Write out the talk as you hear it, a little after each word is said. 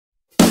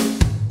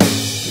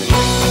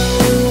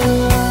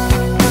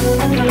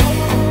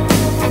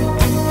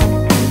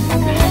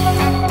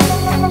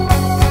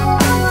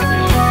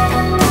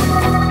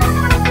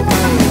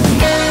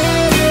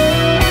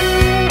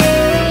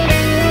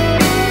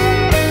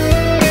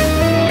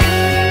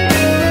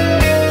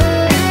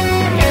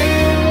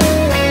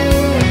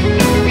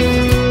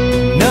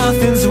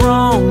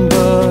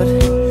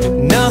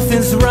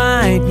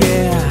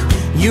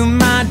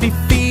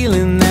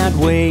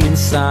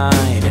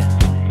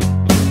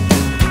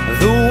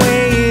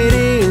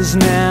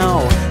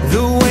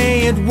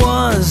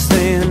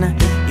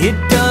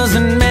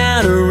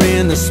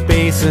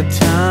waste of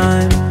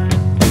time.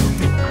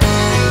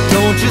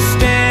 Don't just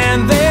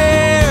stand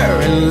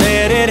there and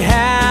let it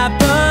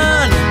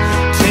happen.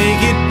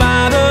 Take it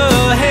by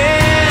the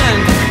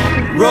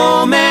hand.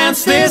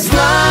 Romance this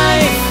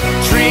life.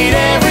 Treat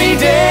every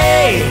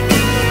day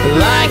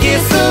like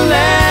it's the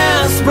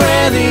last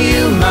breath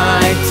you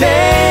might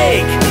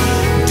take.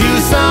 Do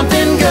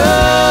something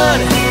good,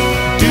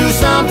 do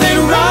something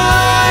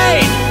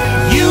right.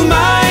 You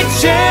might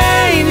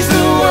change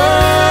the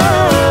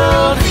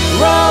world.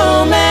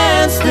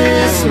 Romance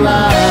this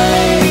life.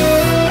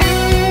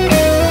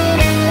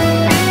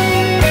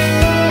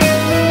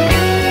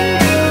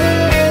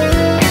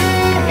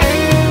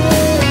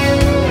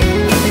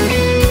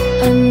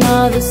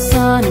 Another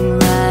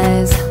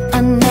sunrise,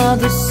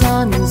 another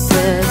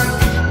sunset.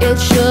 It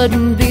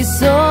shouldn't be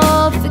so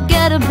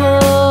forgettable.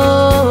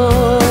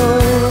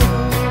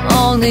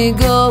 Only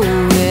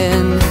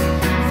going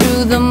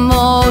through the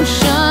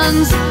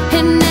motions,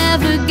 it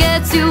never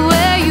gets you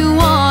where you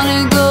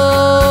wanna go.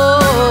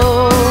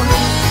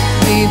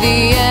 Be the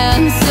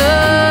answer,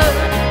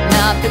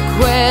 not the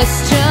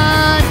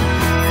question.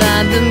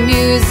 Find the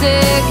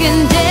music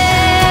and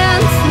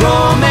dance.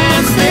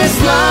 Romance this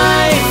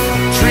life.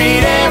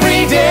 Treat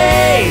every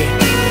day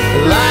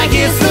like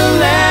it's the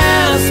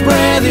last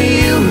breath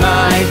you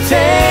might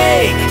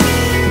take.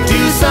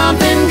 Do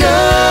something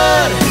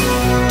good,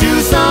 do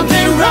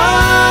something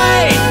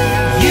right.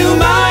 You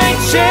might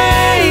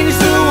change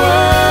the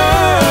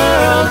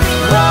world.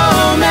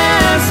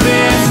 Romance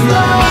this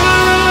life.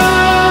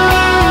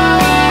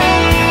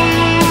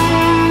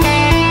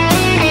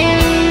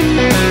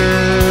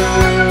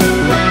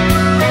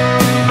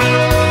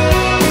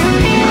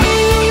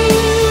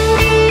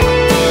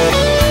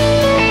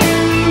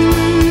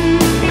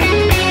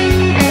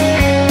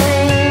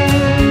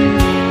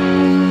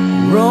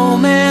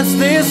 Romance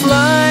this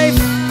life.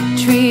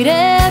 Treat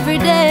every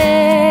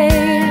day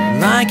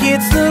like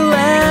it's the